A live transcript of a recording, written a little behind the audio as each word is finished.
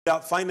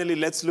Finally,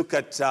 let's look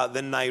at the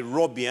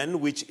Nairobian,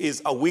 which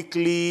is a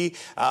weekly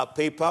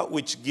paper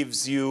which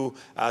gives you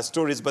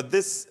stories. But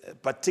this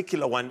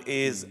particular one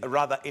is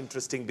rather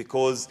interesting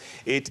because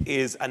it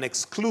is an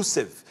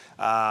exclusive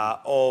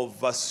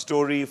of a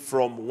story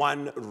from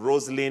one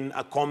Roselyne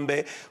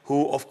Akombe,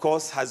 who, of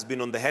course, has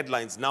been on the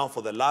headlines now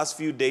for the last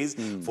few days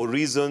for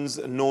reasons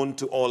known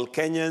to all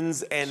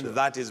Kenyans. And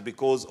that is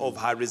because of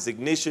her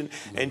resignation.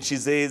 And she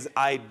says,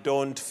 "I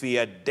don't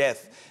fear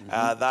death."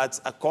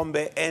 That's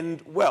Akombe. And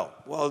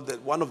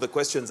one of the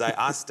questions I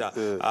asked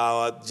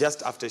her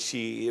just after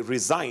she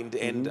resigned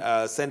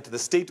and sent the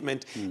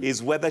statement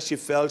is whether she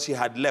felt she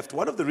had left.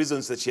 One of the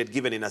reasons that she had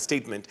given in a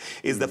statement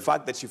is the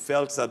fact that she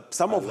felt that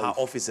some of her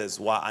officers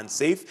were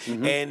unsafe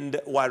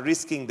and were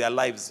risking their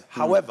lives.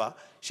 However,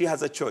 she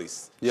has a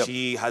choice.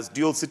 She has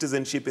dual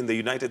citizenship in the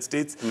United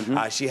States.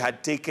 She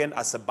had taken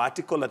a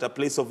sabbatical at a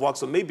place of work,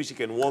 so maybe she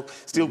can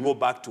still go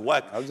back to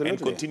work and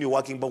continue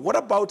working. But what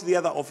about the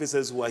other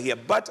officers who are here?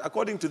 But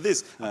according to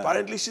this,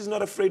 apparently she's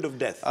not afraid of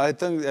death. I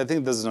think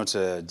this is not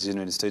a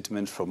genuine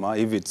statement from her,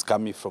 if it's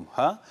coming from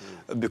her,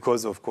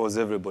 because of course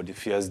everybody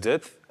fears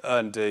death.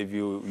 And if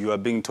you are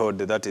being told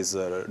that is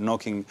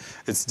knocking,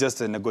 it's just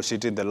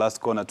negotiating the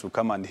last corner to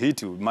come and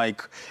hit you.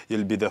 Mike,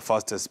 you'll be the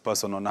fastest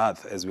person on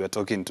earth as we are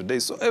talking today.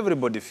 So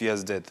everybody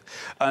fears death.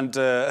 And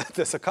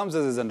the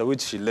circumstances under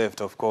which she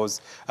left, of course,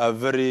 are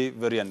very,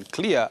 very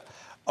unclear,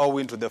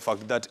 owing to the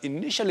fact that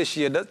initially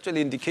she had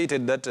actually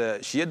indicated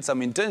that she had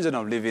some intention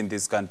of leaving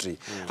this country.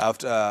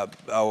 After,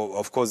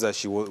 of course,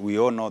 we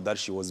all know that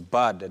she was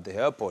bad at the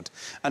airport.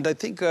 And I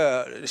think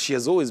she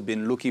has always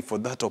been looking for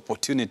that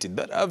opportunity,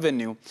 that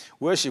avenue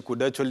where she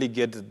could actually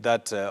get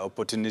that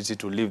opportunity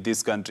to leave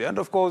this country. And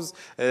of course,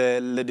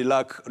 Lady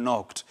Luck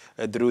knocked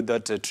through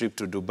that trip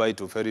to Dubai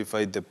to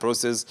verify the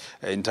process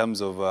in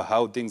terms of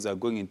how things are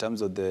going, in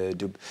terms of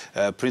the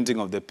printing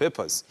of the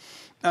papers.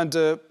 And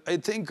I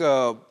think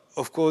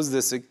of course,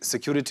 the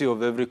security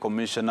of every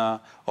commissioner,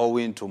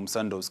 owing to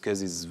Msando's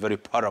case, is very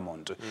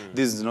paramount.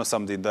 This is not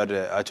something that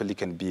actually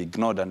can be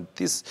ignored. And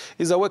this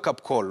is a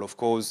wake-up call, of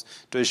course,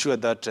 to ensure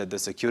that the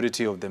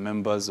security of the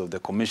members of the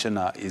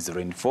commissioner is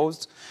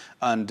reinforced.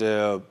 And,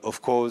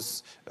 of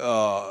course,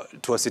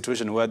 to a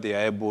situation where they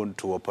are able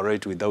to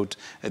operate without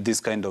this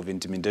kind of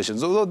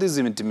intimidations. Although these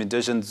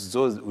intimidations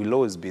will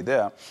always be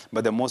there,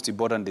 but the most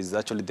important is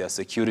actually their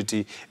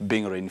security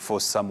being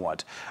reinforced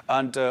somewhat.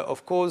 And,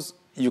 of course,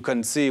 you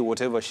can see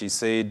whatever she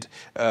said,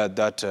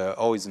 that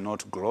all is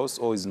not gross,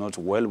 all is not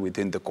well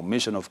within the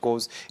commission, of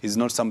course, is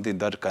not something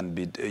that can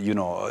be,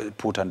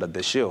 put under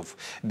the shelf,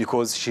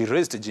 because she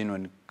raised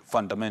genuine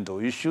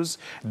fundamental issues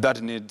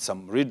that need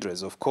some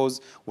redress. Of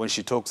course, when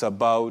she talks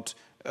about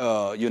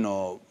the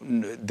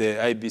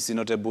IEBC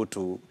not able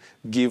to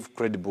give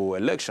credible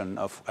election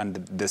and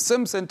the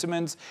same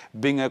sentiments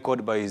being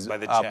echoed by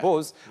our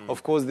boss,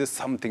 of course, there's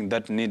something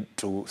that need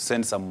to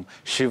send some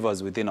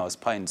shivers within our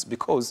spines,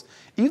 because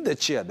if the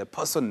chair, the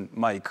person,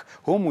 Mike,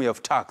 whom we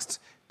have tasked,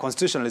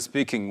 constitutionally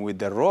speaking, with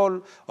the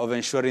role of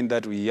ensuring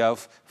that we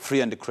have free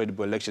and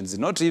credible elections,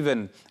 not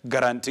even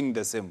guaranteeing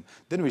the same,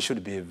 then we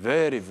should be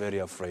very, very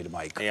afraid,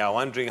 Mike. Yeah,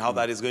 wondering how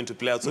that is going to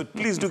play out. So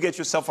please do get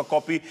yourself a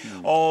copy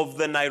of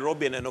the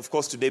Nairobian. And of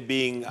course, today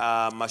being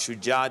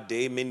Mashujaa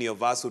Day, many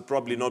of us would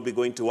probably not be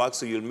going to work,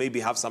 so you'll maybe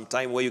have some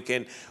time where you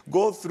can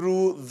go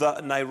through the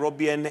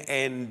Nairobian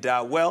and,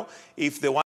 if they want